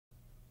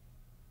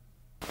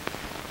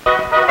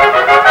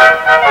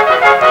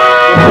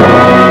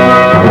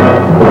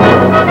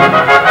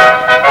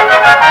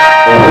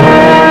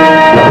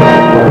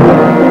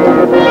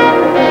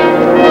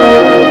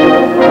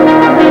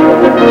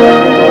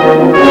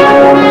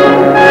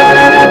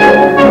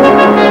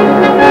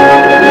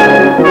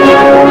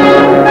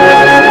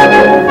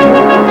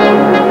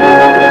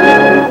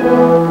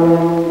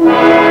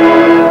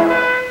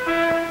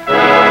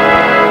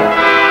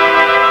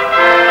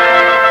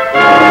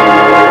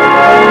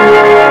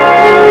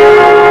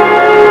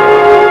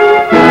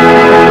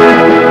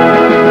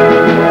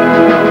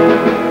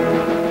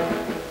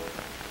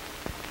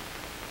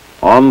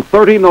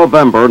30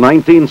 November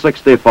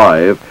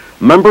 1965,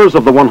 members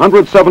of the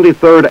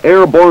 173rd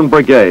Airborne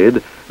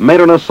Brigade made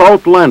an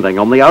assault landing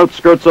on the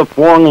outskirts of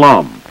Phuong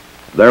Lam.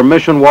 Their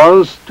mission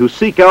was to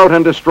seek out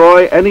and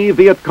destroy any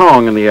Viet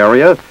Cong in the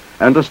area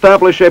and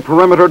establish a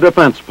perimeter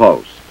defense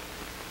post.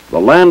 The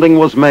landing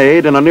was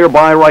made in a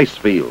nearby rice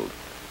field.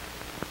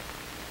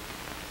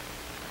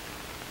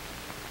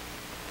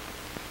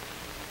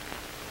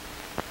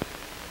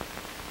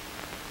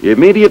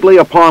 Immediately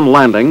upon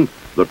landing,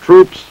 the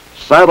troops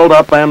saddled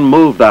up and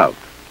moved out.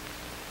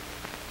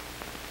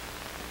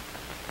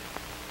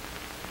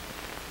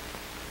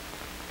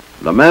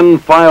 The men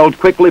filed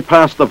quickly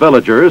past the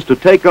villagers to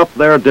take up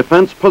their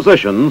defense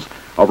positions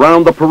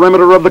around the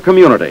perimeter of the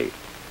community.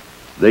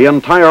 The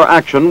entire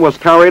action was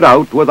carried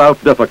out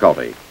without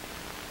difficulty.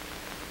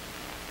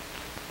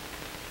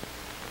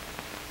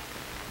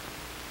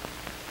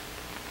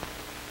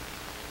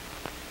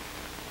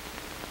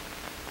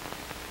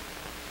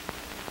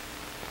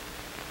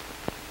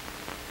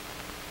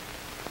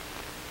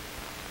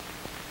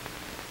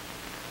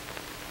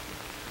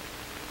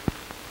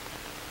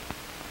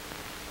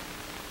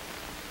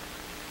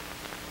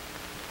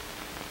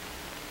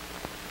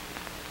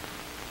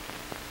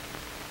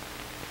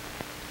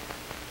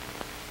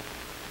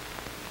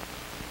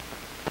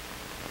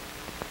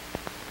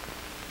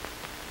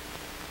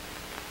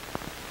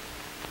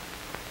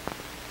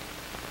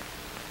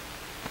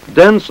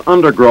 Dense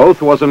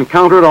undergrowth was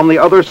encountered on the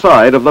other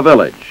side of the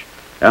village,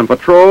 and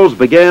patrols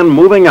began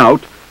moving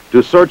out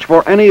to search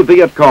for any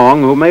Viet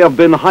Cong who may have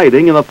been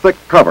hiding in the thick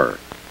cover.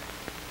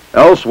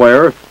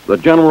 Elsewhere, the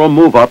general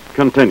move-up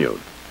continued.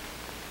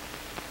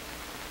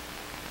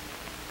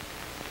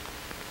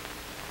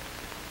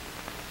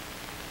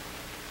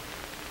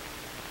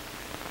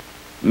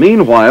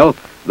 Meanwhile,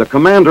 the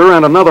commander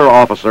and another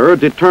officer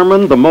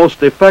determined the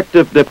most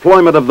effective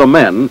deployment of the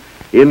men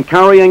in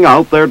carrying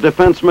out their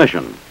defense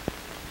mission.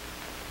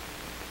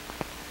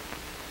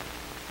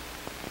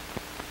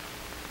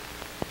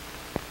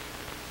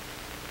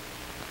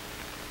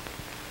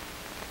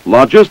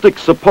 Logistic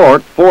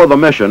support for the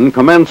mission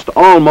commenced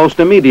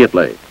almost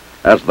immediately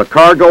as the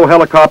cargo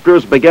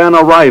helicopters began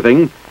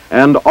arriving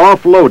and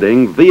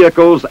offloading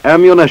vehicles,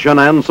 ammunition,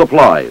 and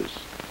supplies.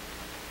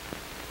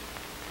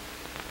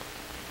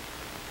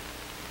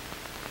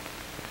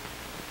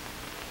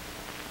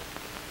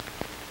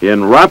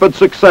 In rapid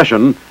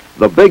succession,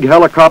 the big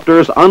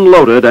helicopters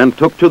unloaded and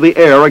took to the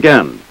air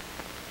again.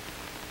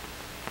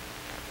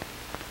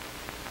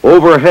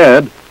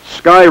 Overhead,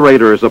 Sky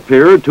Raiders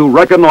appeared to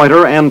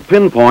reconnoiter and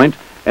pinpoint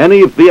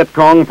any Viet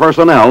Cong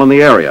personnel in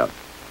the area.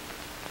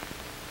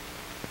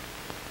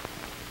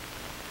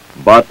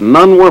 But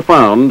none were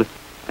found,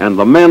 and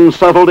the men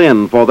settled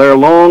in for their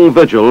long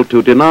vigil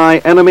to deny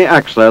enemy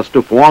access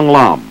to Phuong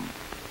Lam.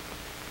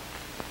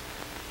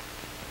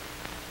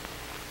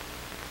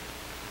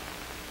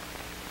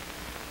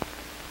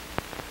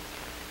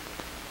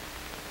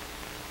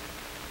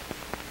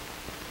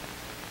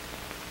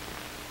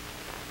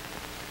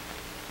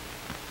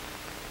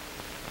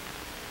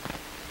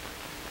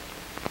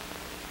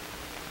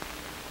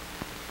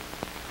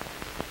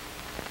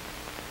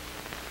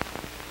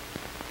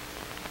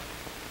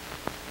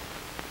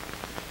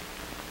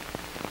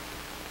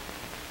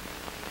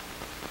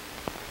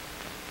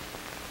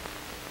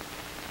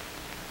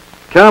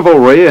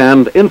 Cavalry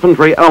and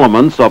infantry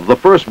elements of the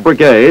 1st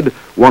Brigade,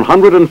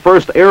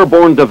 101st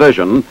Airborne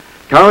Division,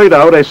 carried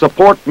out a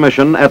support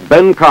mission at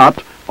Ben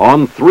Cot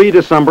on 3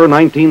 December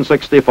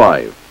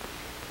 1965.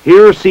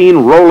 Here seen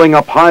rolling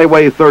up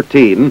Highway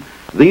 13,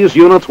 these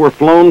units were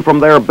flown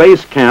from their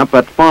base camp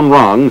at Phan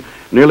Rang,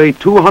 nearly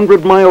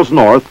 200 miles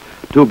north,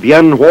 to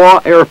Bien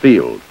Hoa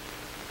Airfield.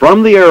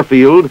 From the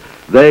airfield,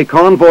 they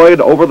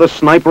convoyed over the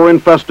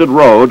sniper-infested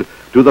road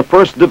to the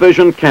 1st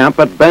Division camp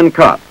at Ben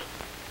Cot.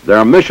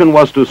 Their mission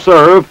was to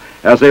serve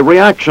as a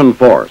reaction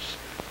force,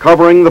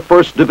 covering the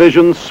 1st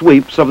Division's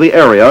sweeps of the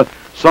area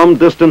some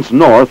distance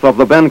north of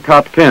the Ben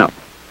Cot camp.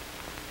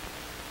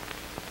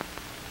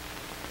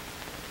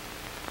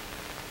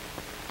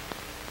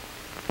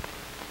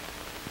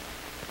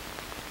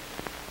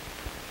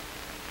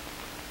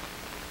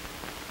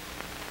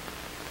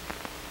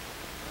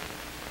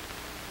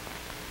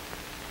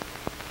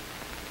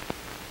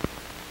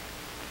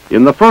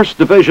 In the 1st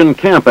Division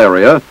camp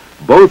area,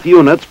 both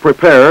units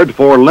prepared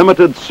for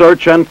limited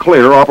search and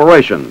clear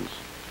operations.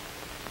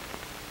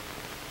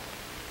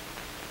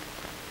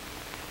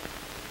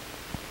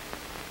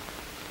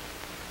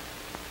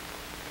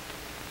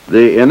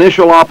 The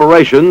initial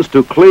operations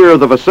to clear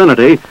the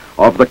vicinity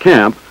of the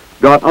camp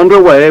got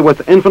underway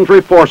with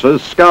infantry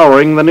forces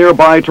scouring the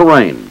nearby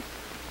terrain.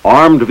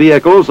 Armed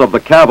vehicles of the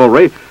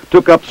cavalry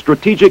took up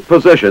strategic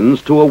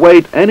positions to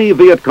await any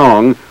Viet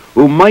Cong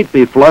who might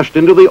be flushed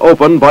into the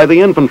open by the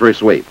infantry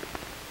sweep.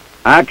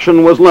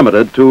 Action was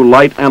limited to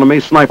light enemy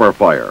sniper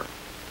fire.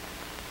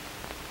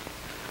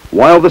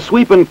 While the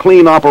sweep and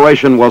clean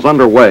operation was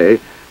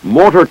underway,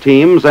 mortar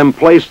teams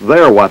emplaced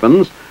their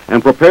weapons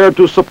and prepared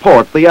to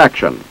support the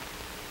action.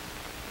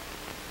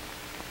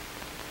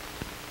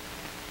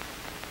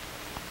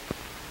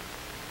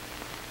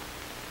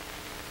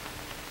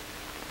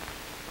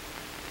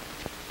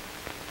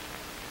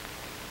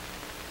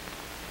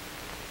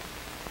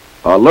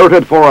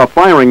 Alerted for a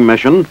firing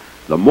mission,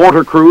 the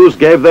mortar crews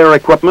gave their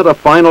equipment a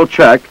final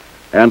check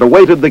and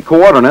awaited the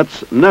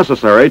coordinates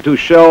necessary to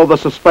shell the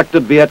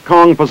suspected Viet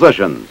Cong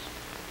positions.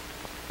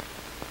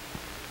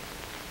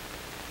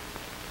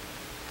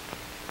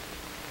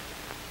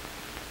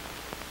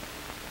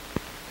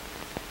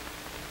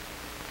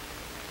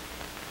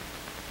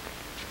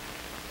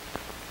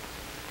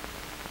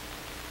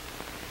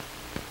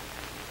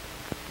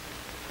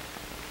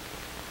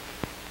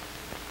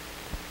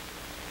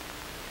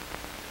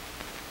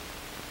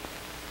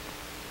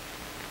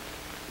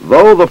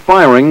 Though the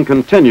firing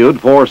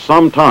continued for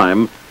some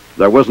time,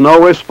 there was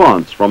no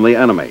response from the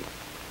enemy.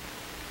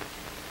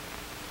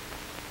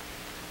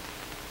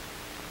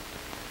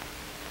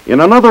 In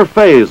another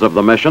phase of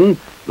the mission,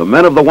 the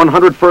men of the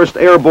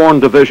 101st Airborne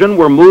Division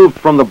were moved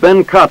from the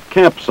Ben Cot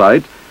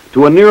campsite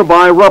to a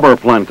nearby rubber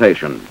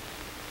plantation.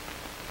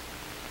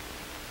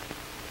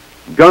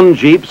 Gun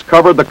jeeps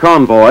covered the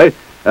convoy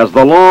as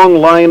the long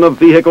line of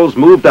vehicles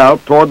moved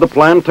out toward the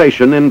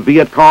plantation in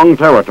Viet Cong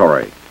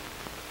territory.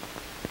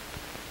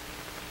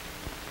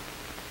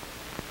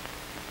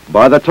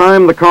 By the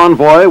time the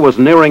convoy was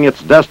nearing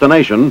its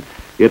destination,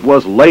 it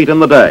was late in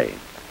the day.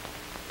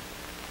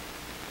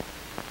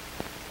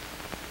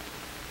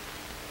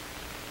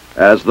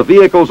 As the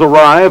vehicles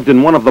arrived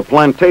in one of the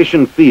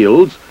plantation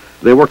fields,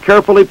 they were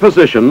carefully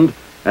positioned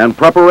and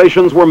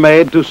preparations were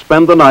made to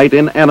spend the night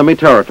in enemy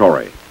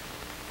territory.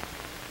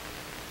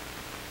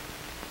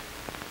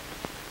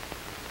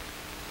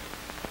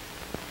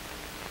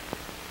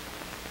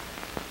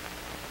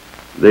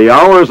 The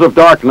hours of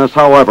darkness,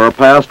 however,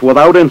 passed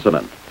without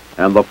incident,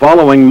 and the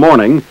following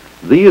morning,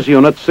 these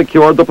units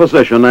secured the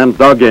position and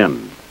dug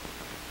in.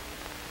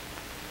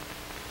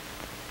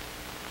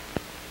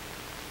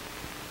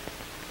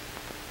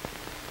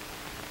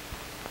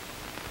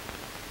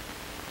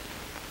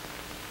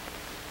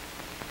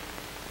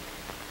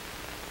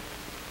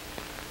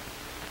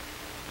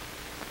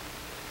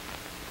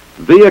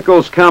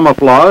 Vehicles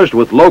camouflaged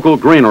with local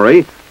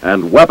greenery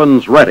and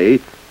weapons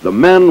ready, the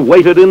men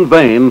waited in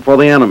vain for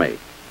the enemy.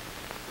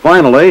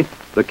 Finally,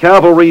 the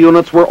cavalry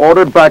units were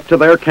ordered back to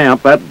their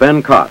camp at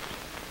Ben Cot.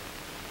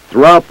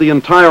 Throughout the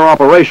entire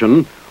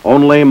operation,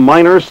 only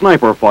minor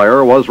sniper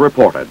fire was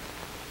reported.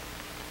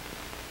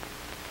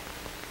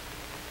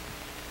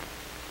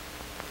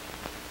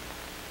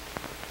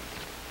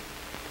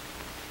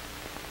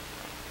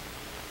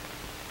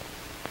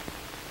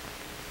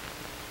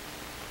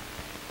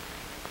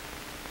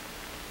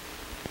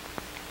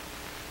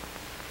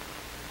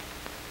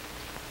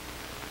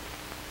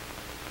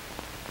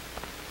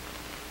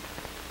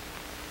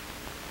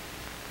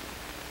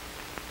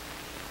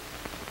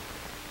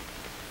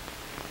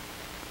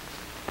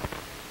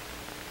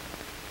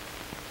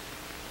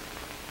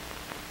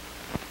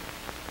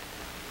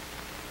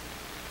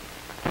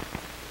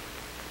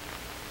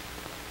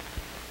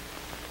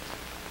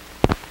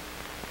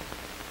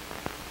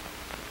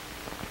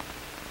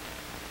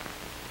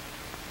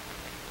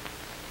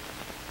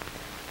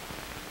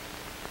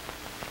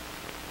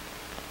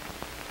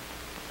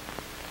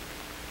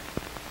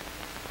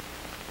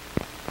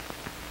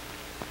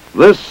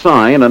 This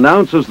sign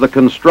announces the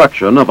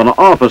construction of an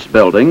office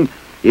building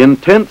in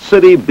Tent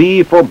City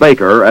B for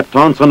Baker at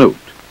Tonsanut.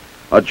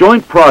 A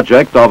joint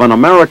project of an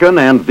American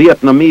and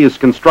Vietnamese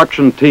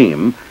construction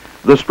team,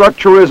 the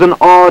structure is an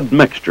odd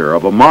mixture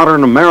of a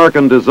modern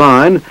American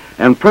design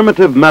and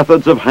primitive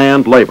methods of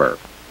hand labor.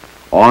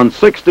 On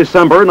 6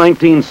 December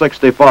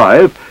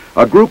 1965,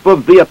 a group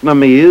of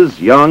Vietnamese,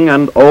 young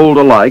and old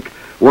alike,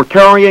 were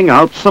carrying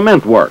out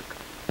cement work.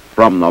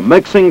 From the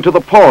mixing to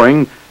the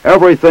pouring,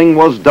 everything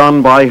was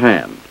done by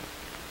hand.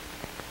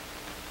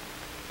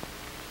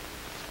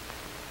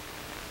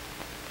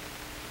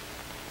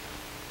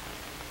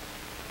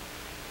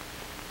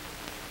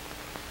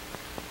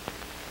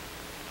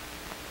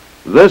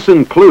 This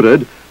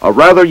included a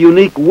rather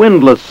unique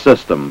windlass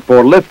system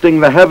for lifting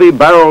the heavy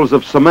barrels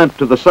of cement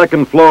to the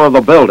second floor of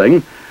the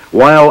building,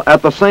 while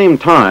at the same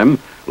time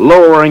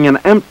lowering an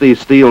empty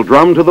steel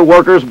drum to the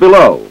workers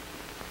below.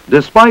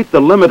 Despite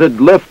the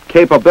limited lift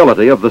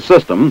capability of the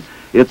system,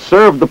 it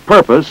served the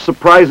purpose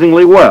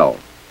surprisingly well.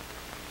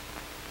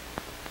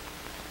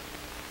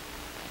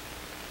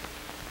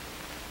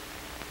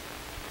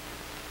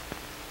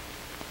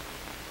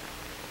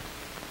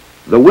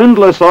 The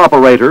windlass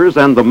operators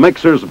and the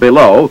mixers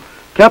below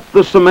kept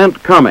the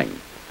cement coming.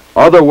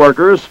 Other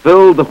workers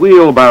filled the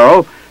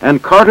wheelbarrow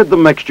and carted the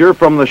mixture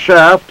from the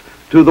shaft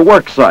to the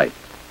work site.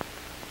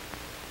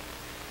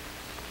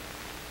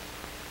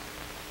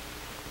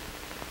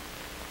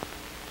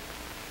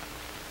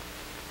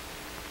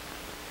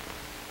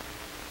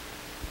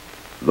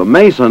 The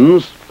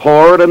masons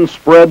poured and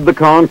spread the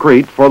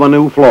concrete for the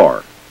new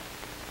floor.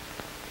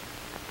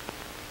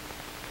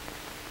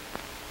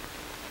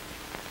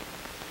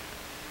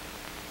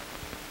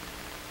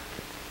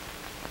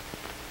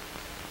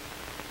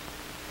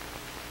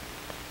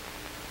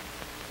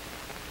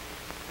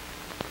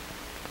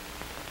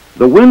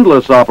 The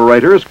windlass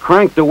operators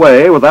cranked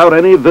away without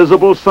any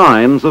visible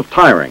signs of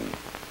tiring.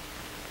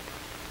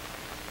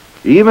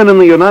 Even in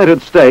the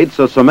United States,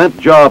 a cement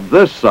job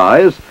this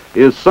size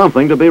is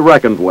something to be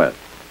reckoned with.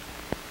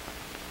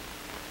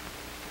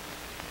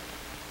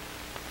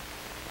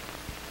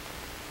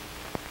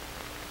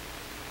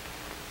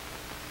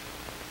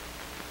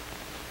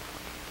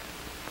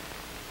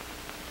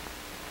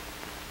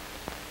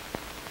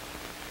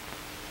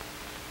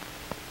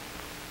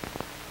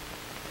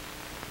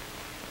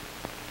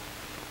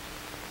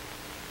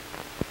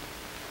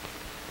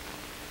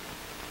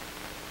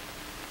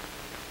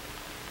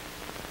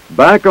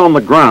 Back on the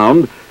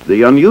ground,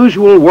 the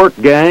unusual work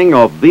gang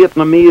of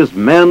Vietnamese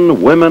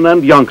men, women,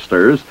 and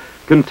youngsters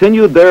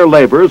continued their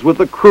labors with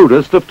the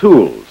crudest of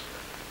tools.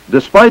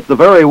 Despite the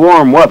very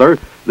warm weather,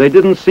 they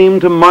didn't seem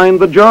to mind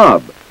the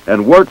job,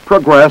 and work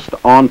progressed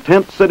on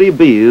Tent City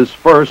B's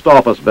first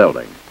office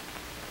building.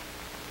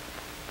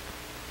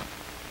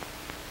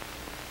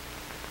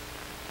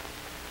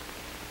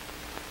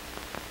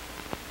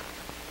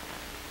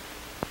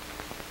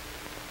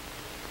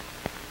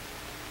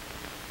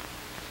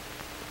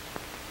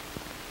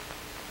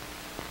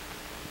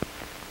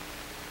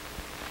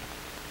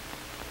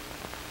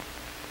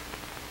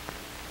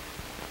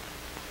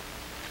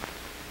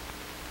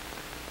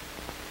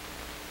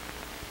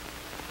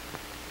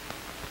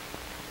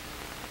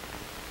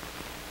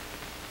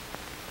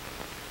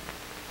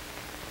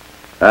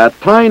 At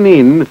Tai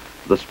Ninh,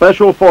 the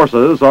Special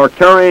Forces are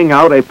carrying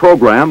out a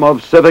program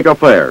of civic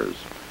affairs.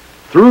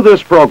 Through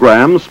this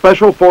program,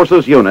 Special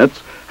Forces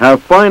units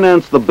have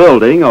financed the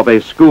building of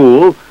a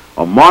school,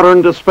 a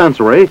modern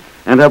dispensary,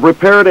 and have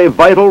repaired a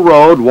vital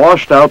road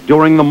washed out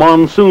during the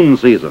monsoon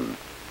season.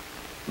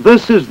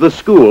 This is the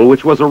school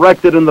which was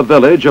erected in the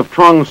village of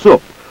Trong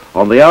Sup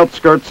on the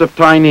outskirts of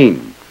Tai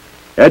Ninh.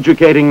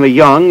 Educating the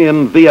young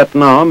in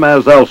Vietnam,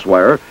 as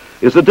elsewhere,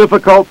 is a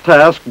difficult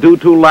task due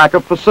to lack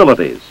of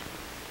facilities.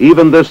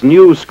 Even this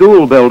new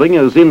school building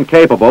is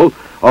incapable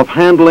of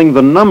handling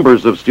the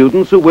numbers of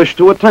students who wish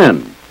to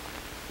attend.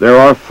 There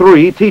are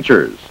 3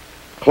 teachers.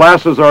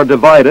 Classes are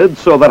divided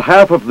so that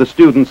half of the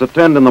students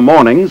attend in the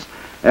mornings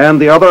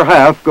and the other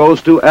half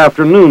goes to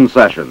afternoon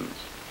sessions.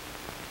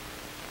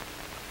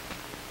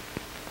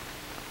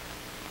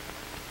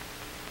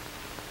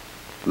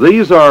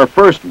 These are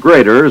first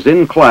graders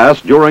in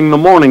class during the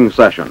morning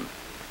session.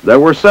 There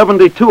were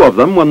 72 of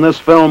them when this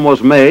film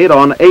was made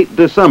on 8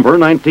 December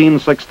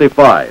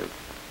 1965.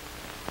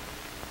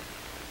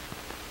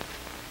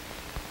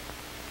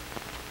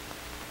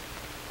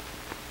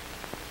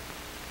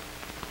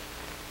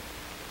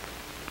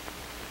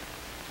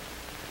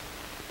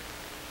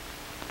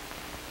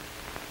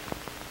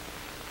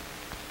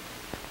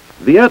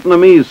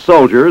 Vietnamese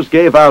soldiers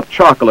gave out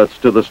chocolates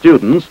to the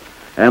students,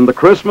 and the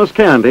Christmas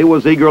candy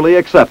was eagerly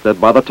accepted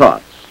by the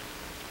tots.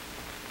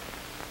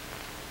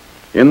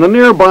 In the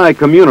nearby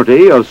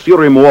community of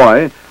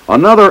Surimoy,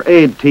 another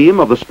aid team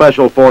of the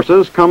Special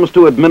Forces comes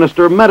to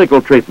administer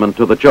medical treatment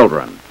to the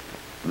children.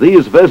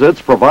 These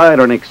visits provide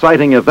an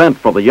exciting event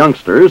for the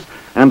youngsters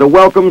and a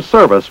welcome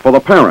service for the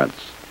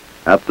parents.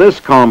 At this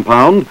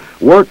compound,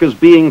 work is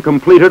being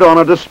completed on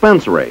a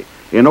dispensary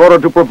in order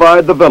to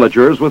provide the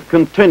villagers with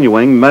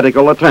continuing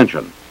medical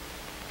attention.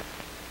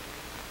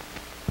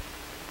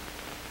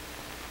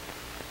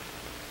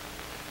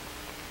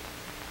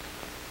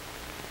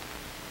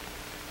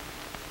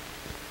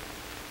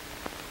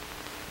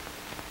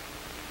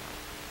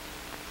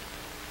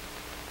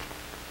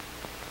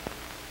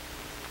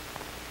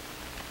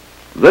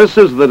 This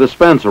is the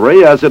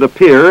dispensary as it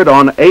appeared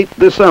on 8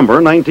 December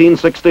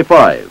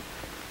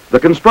 1965. The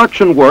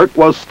construction work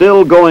was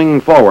still going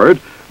forward,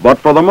 but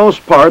for the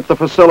most part the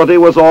facility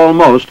was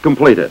almost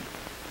completed.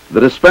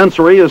 The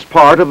dispensary is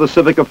part of the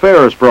Civic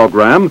Affairs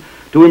program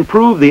to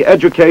improve the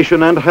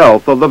education and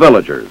health of the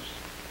villagers.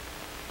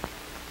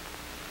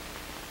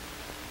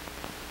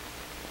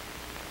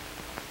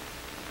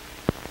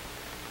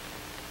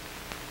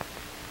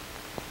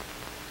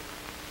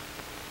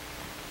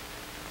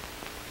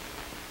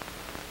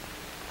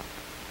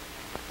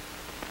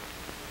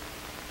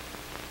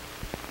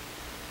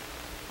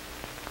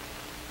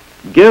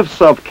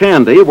 Gifts of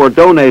candy were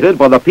donated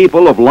by the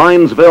people of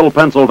Linesville,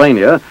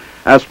 Pennsylvania,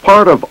 as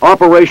part of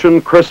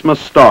Operation Christmas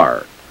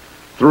Star.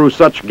 Through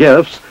such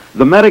gifts,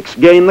 the medics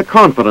gain the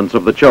confidence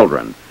of the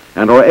children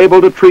and are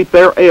able to treat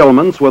their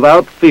ailments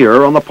without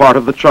fear on the part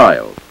of the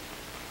child.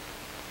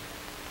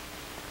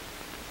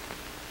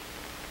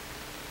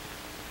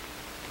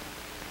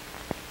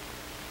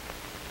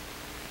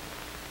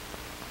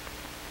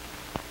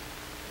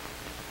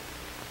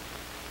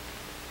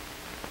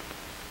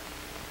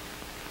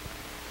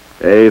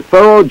 A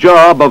thorough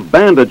job of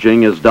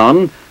bandaging is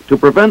done to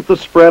prevent the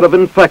spread of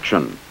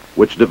infection,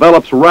 which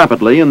develops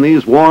rapidly in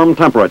these warm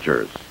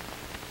temperatures.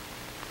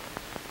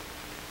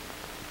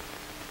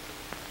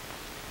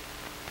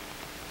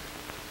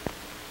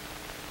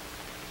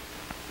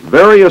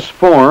 Various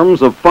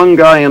forms of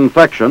fungi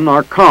infection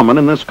are common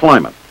in this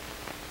climate.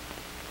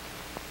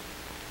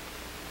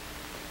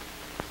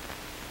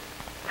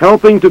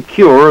 Helping to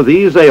cure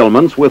these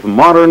ailments with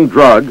modern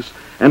drugs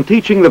and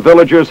teaching the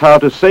villagers how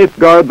to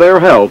safeguard their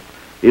health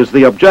is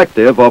the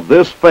objective of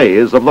this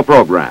phase of the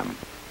program.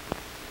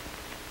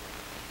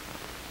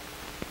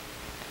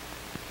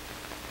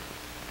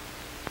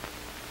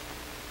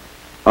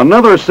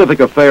 Another civic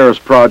affairs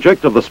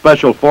project of the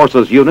Special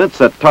Forces units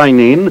at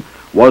Tynan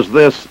was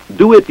this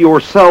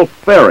do-it-yourself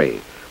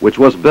ferry, which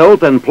was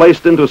built and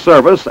placed into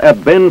service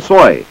at Ben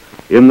Soy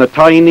in the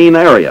Tynan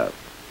area.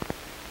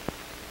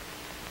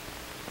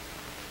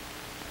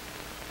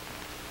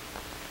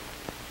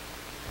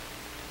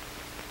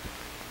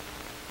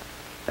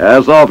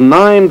 As of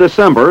 9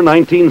 December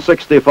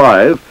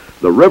 1965,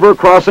 the river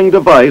crossing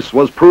device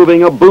was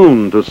proving a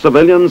boon to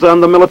civilians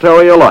and the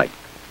military alike.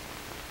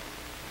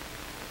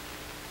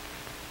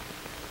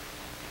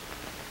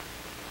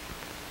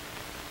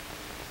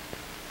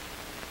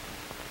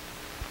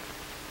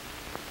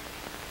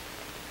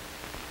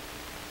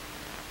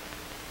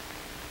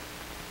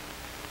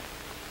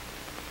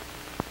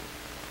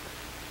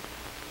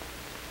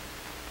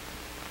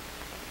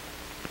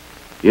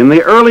 In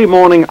the early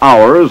morning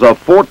hours of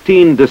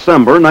 14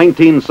 December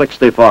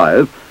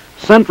 1965,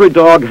 sentry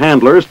dog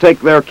handlers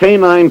take their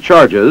canine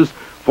charges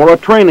for a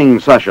training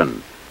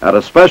session at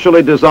a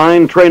specially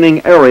designed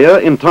training area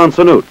in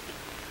Tonsanut.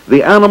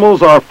 The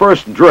animals are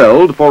first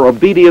drilled for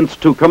obedience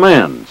to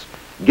commands,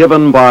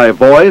 given by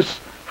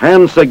voice,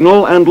 hand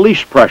signal, and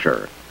leash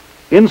pressure.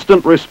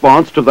 Instant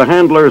response to the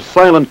handler's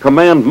silent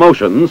command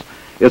motions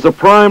is a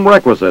prime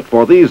requisite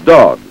for these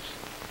dogs.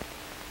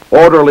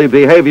 Orderly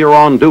behavior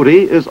on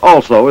duty is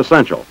also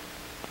essential.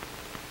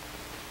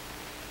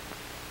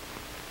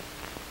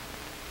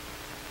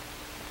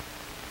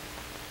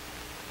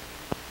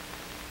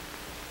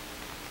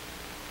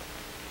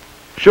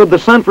 Should the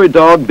sentry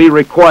dog be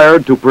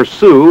required to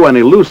pursue an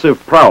elusive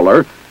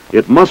prowler,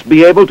 it must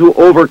be able to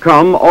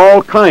overcome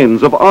all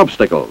kinds of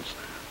obstacles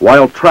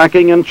while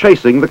tracking and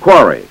chasing the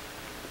quarry.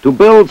 To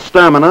build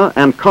stamina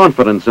and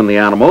confidence in the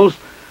animals,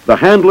 the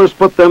handlers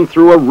put them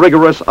through a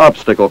rigorous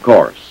obstacle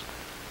course.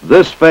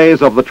 This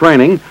phase of the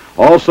training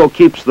also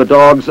keeps the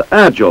dogs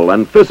agile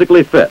and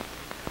physically fit.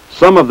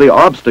 Some of the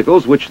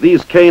obstacles which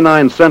these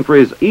canine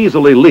sentries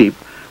easily leap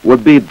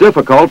would be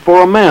difficult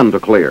for a man to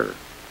clear.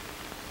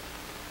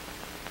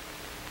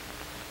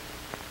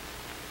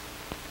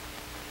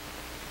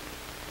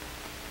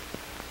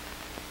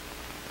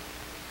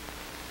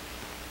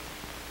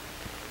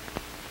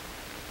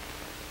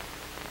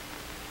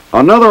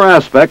 Another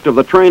aspect of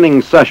the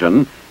training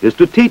session is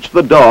to teach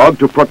the dog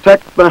to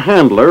protect the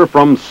handler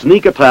from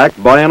sneak attack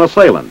by an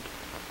assailant.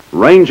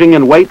 Ranging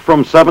in weight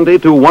from 70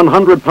 to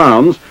 100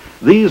 pounds,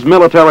 these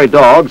military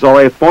dogs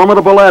are a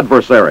formidable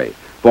adversary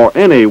for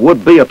any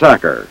would-be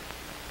attacker.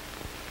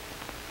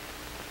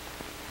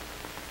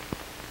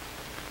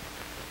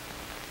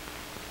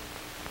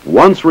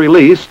 Once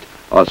released,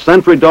 a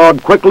sentry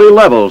dog quickly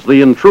levels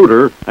the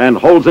intruder and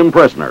holds him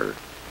prisoner.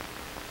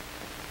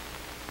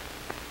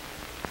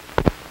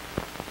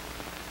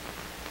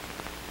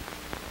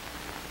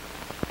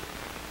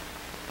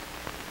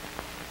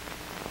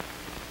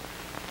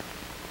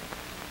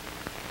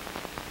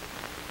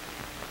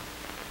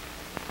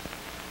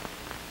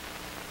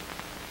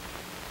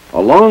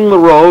 Along the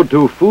road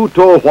to Phu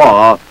To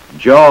Hoa,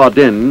 Ja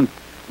Din,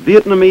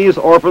 Vietnamese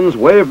orphans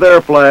wave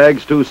their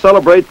flags to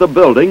celebrate the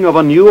building of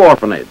a new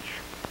orphanage.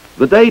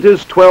 The date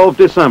is 12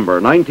 December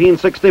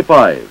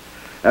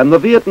 1965, and the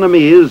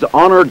Vietnamese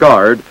Honor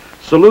Guard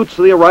salutes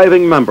the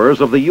arriving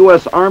members of the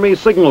U.S. Army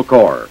Signal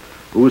Corps,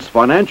 whose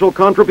financial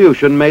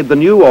contribution made the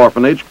new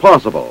orphanage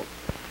possible.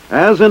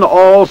 As in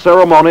all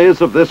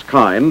ceremonies of this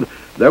kind,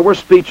 there were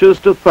speeches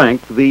to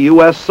thank the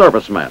U.S.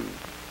 servicemen.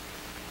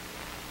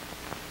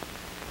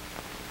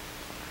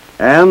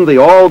 And the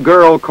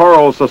all-girl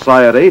choral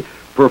society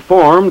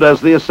performed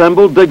as the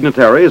assembled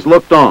dignitaries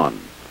looked on.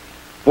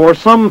 For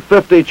some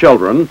 50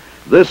 children,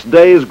 this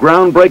day's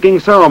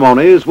groundbreaking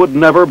ceremonies would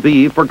never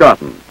be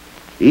forgotten.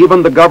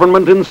 Even the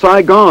government in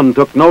Saigon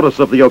took notice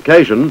of the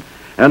occasion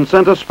and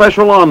sent a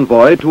special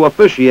envoy to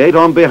officiate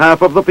on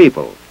behalf of the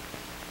people.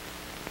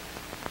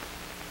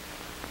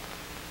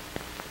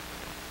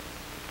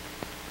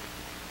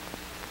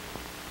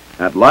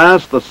 At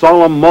last, the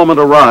solemn moment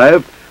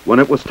arrived when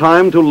it was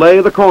time to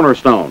lay the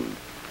cornerstone,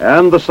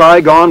 and the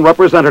Saigon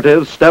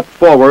representatives stepped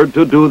forward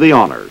to do the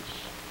honors.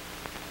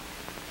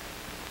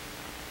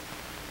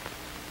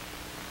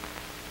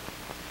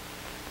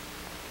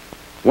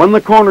 When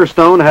the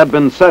cornerstone had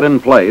been set in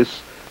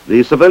place,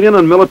 the civilian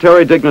and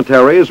military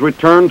dignitaries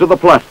returned to the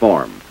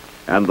platform,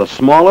 and the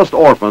smallest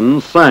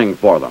orphans sang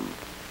for them.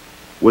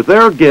 With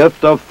their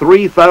gift of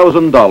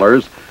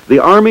 $3,000, the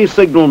Army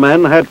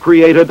signalmen had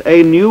created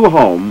a new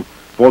home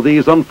for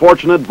these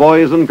unfortunate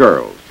boys and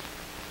girls.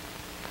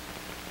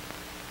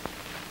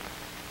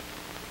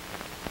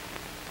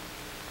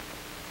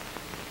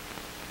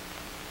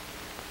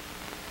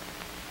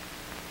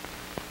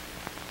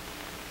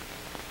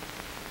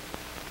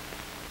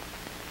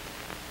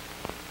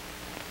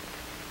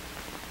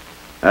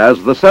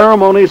 As the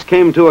ceremonies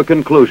came to a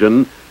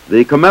conclusion,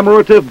 the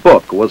commemorative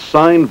book was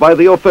signed by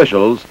the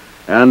officials,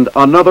 and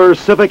another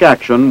civic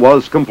action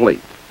was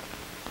complete.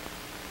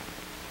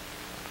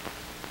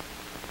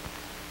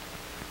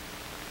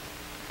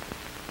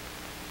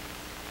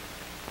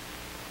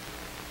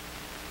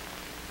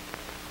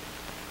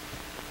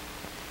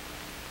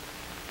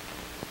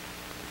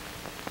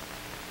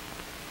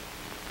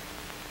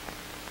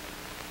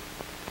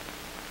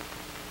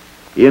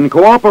 In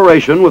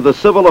cooperation with the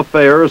Civil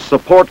Affairs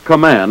Support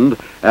Command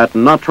at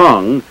Nha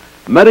Trang,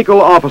 medical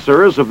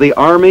officers of the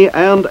Army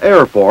and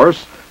Air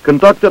Force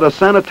conducted a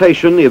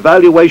sanitation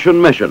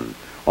evaluation mission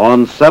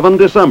on 7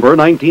 December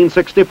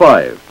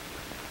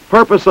 1965.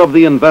 Purpose of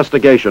the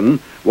investigation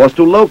was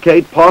to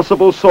locate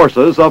possible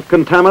sources of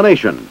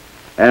contamination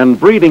and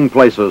breeding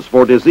places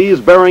for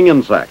disease-bearing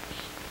insects.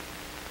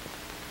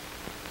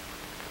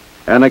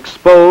 An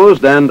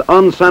exposed and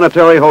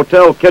unsanitary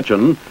hotel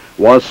kitchen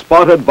was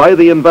spotted by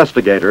the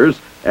investigators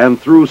and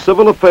through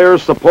Civil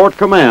Affairs Support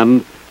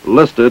Command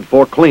listed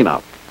for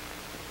cleanup.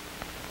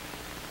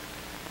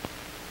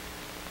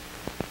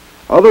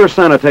 Other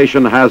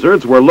sanitation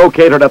hazards were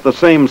located at the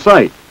same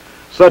site,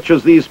 such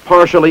as these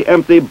partially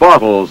empty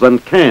bottles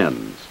and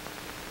cans.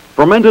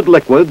 Fermented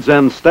liquids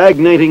and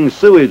stagnating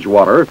sewage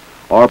water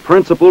are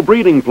principal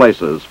breeding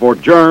places for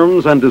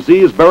germs and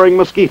disease-bearing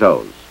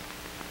mosquitoes.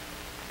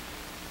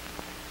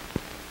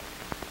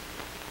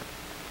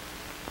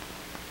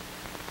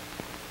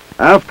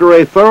 After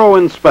a thorough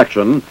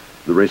inspection,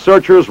 the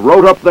researchers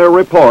wrote up their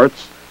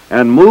reports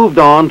and moved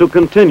on to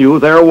continue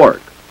their work.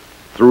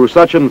 Through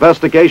such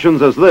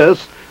investigations as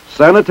this,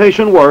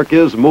 sanitation work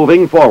is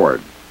moving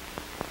forward.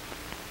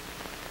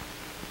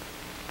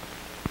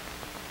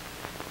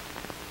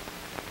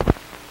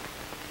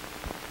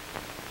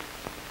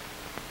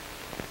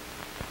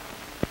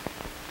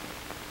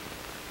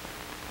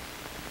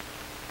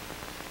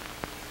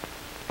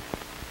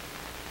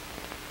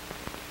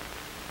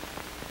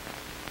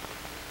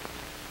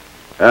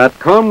 At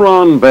Cam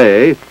Ranh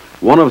Bay,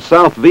 one of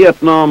South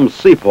Vietnam's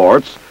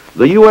seaports,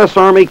 the U.S.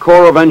 Army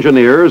Corps of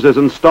Engineers is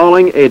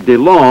installing a De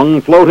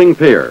Long floating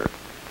pier.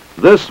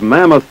 This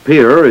mammoth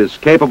pier is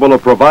capable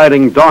of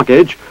providing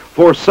dockage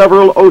for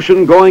several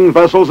ocean-going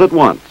vessels at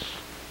once.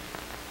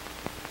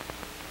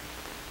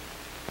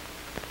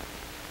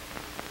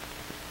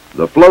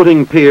 The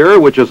floating pier,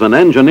 which is an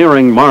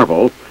engineering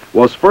marvel,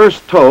 was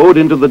first towed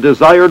into the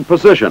desired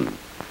position.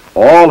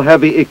 All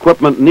heavy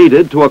equipment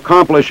needed to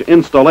accomplish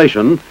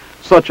installation,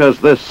 such as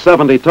this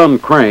 70-ton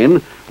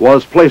crane,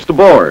 was placed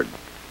aboard.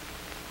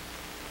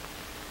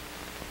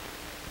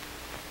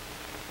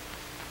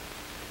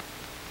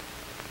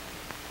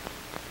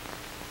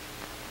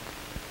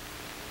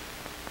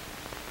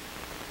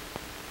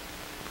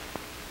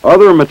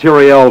 Other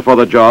material for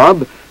the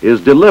job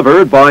is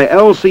delivered by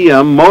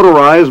LCM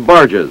motorized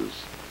barges.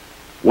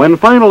 When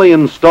finally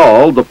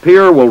installed, the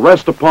pier will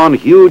rest upon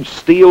huge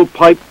steel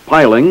pipe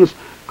pilings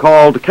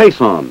called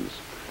caissons.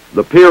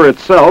 The pier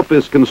itself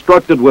is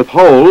constructed with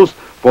holes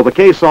for the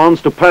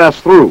caissons to pass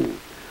through.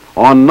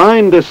 On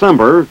 9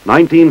 December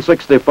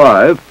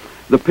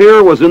 1965, the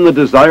pier was in the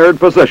desired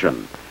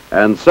position,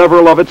 and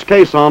several of its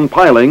caisson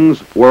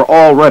pilings were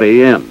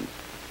already in.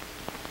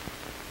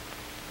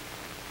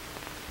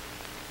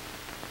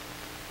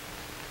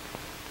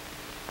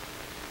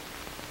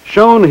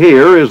 Shown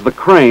here is the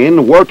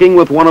crane working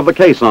with one of the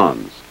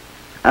caissons.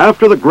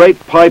 After the great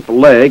pipe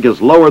leg is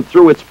lowered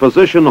through its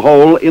position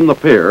hole in the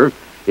pier,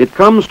 it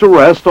comes to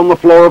rest on the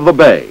floor of the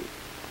bay.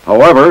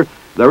 However,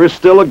 there is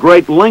still a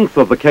great length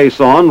of the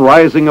caisson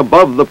rising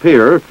above the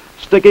pier,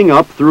 sticking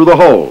up through the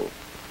hole.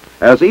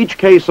 As each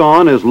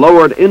caisson is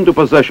lowered into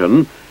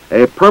position,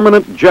 a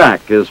permanent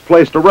jack is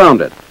placed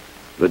around it.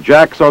 The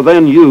jacks are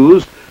then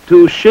used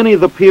to shinny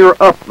the pier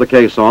up the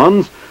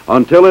caissons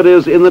until it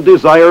is in the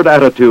desired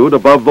attitude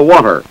above the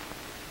water.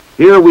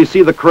 Here we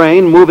see the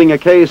crane moving a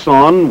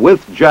caisson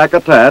with jack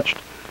attached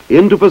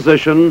into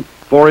position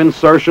for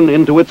insertion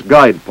into its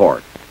guide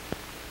port.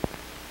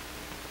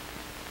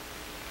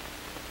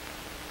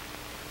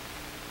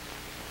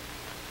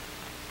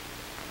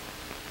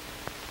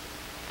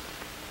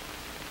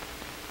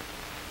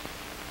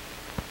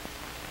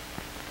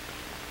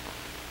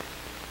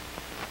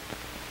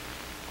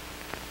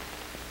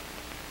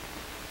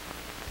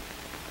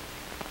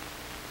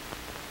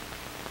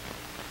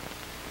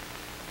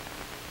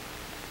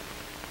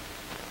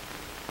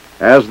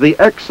 As the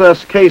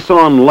excess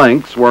caisson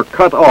lengths were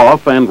cut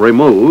off and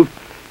removed,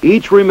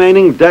 each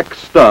remaining deck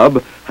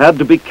stub had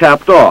to be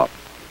capped off.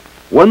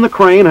 When the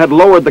crane had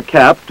lowered the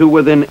cap to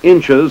within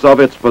inches of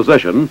its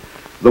position,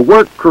 the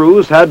work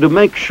crews had to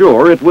make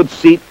sure it would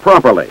seat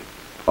properly.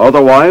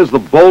 Otherwise, the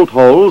bolt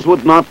holes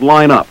would not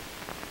line up.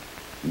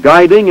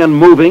 Guiding and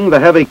moving the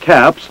heavy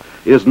caps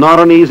is not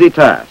an easy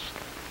task,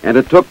 and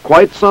it took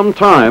quite some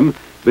time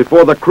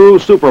before the crew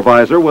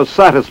supervisor was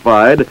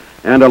satisfied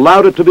and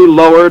allowed it to be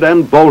lowered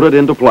and bolted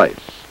into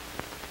place.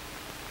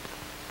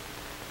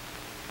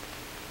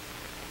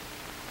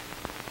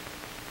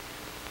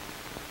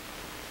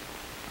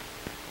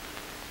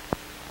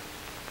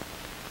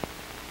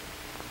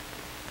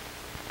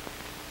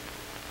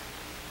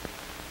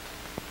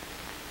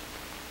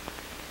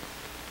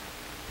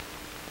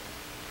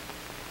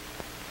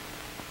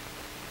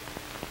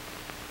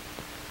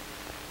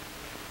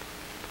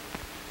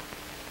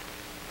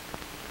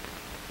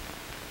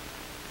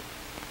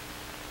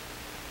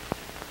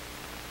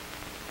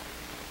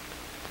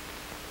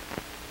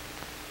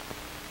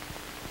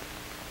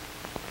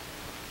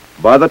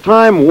 By the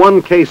time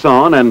one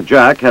caisson and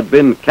jack had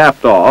been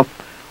capped off,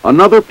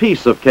 Another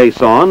piece of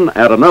caisson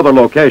at another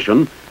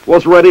location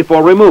was ready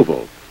for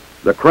removal.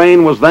 The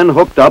crane was then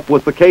hooked up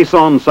with the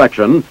caisson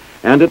section,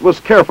 and it was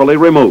carefully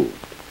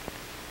removed.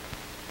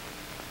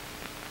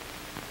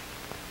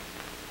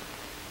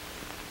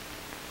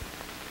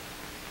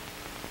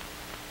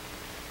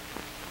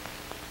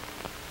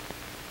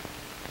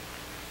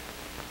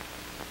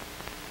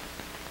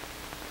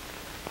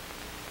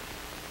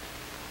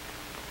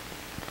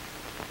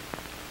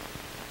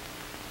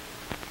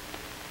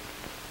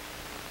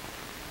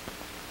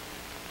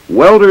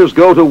 Welders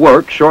go to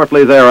work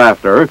shortly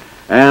thereafter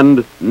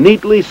and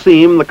neatly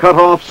seam the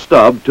cut-off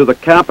stub to the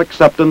cap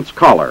acceptance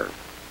collar.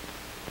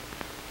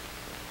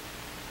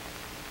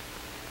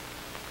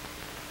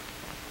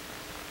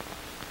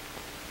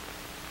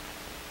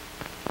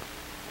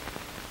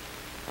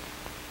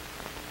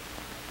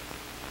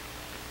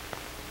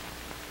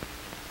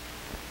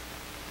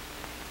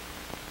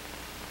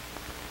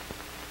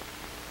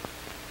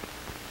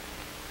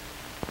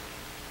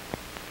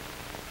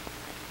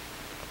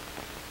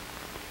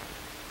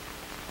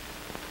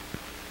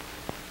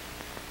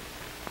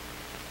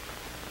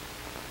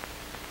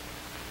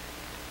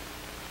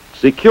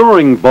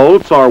 Securing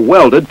bolts are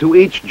welded to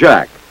each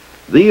jack.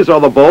 These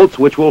are the bolts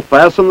which will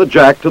fasten the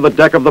jack to the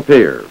deck of the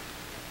pier.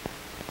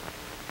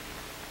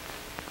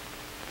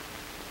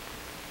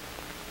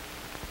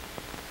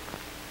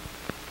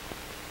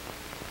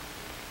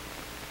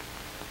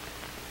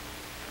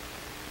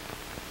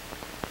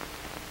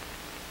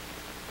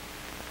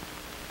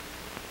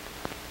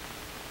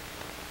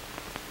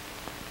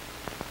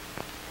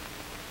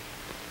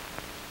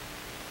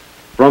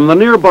 From the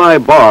nearby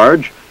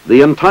barge,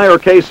 the entire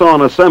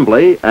caisson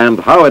assembly and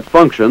how it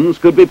functions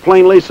could be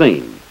plainly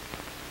seen.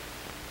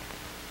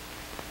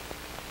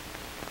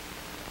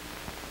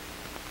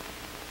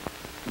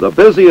 The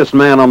busiest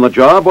man on the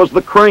job was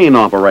the crane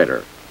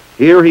operator.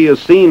 Here he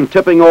is seen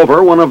tipping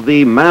over one of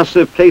the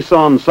massive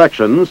caisson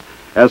sections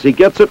as he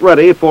gets it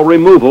ready for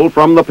removal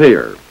from the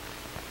pier.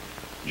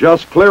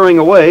 Just clearing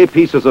away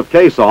pieces of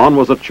caisson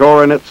was a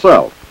chore in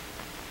itself.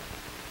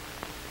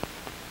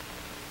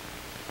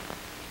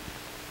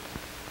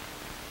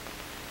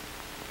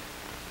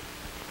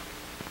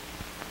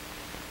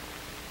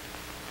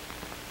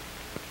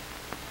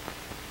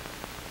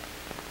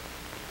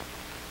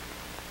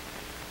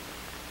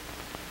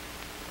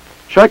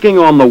 Checking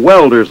on the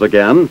welders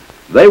again,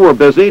 they were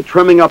busy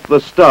trimming up the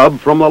stub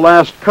from the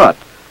last cut,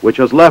 which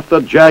has left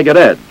a jagged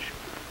edge.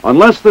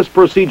 Unless this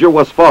procedure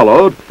was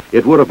followed,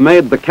 it would have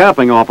made the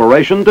capping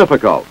operation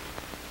difficult.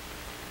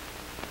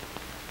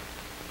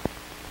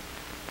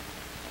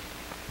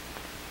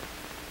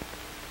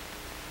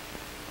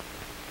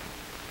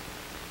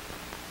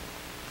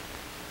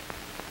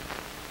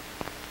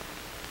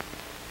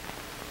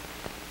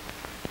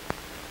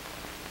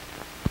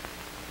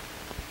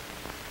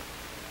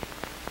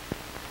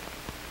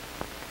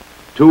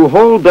 To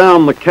hold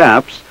down the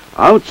caps,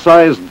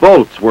 outsized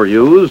bolts were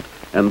used,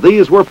 and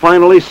these were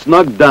finally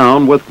snugged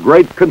down with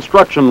great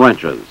construction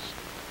wrenches.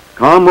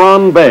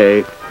 Comron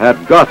Bay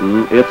had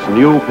gotten its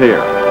new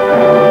pier.